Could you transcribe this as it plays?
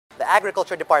The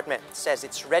Agriculture Department says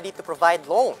it's ready to provide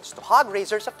loans to hog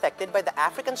raisers affected by the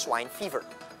African swine fever.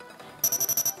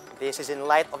 This is in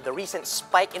light of the recent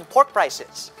spike in pork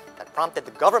prices that prompted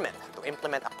the government to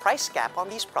implement a price cap on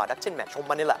these products in Metro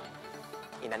Manila.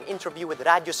 In an interview with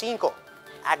Radio 5,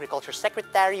 Agriculture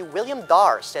Secretary William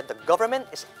Dar said the government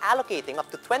is allocating up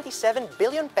to 27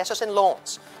 billion pesos in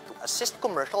loans to assist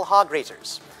commercial hog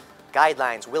raisers.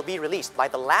 Guidelines will be released by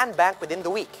the Land Bank within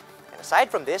the week. And aside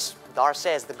from this, Dar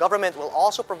says the government will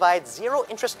also provide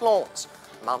zero-interest loans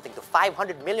amounting to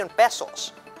 500 million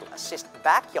pesos to assist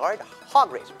backyard hog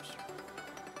raisers.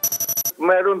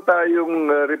 Meron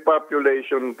tayong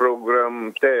repopulation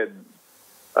program, TED,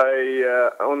 ay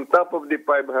on top of the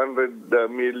 500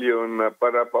 million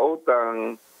para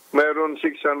pautang, meron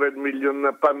 600 million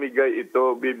na pamigay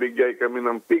ito. Bibigay kami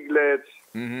ng piglets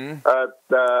at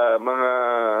mga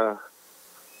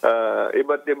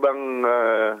iba't ibang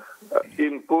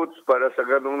inputs para sa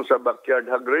ganun sa backyard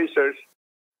hog raisers.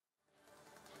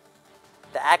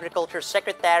 The Agriculture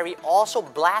Secretary also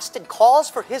blasted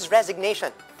calls for his resignation.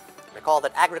 Recall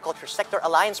that Agriculture Sector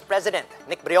Alliance President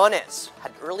Nick Briones had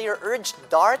earlier urged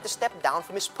Dar to step down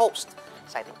from his post,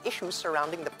 citing issues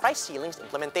surrounding the price ceiling's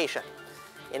implementation.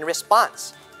 In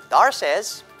response, Dar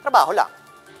says, trabaho lang.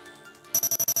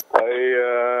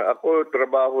 Ako,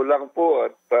 trabaho lang po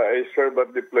at I serve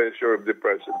at the pleasure of the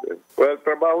President. Well,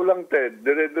 trabaho lang, Ted.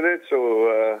 Dire-diretso.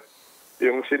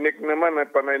 Yung sinik naman,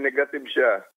 panay negative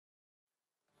siya.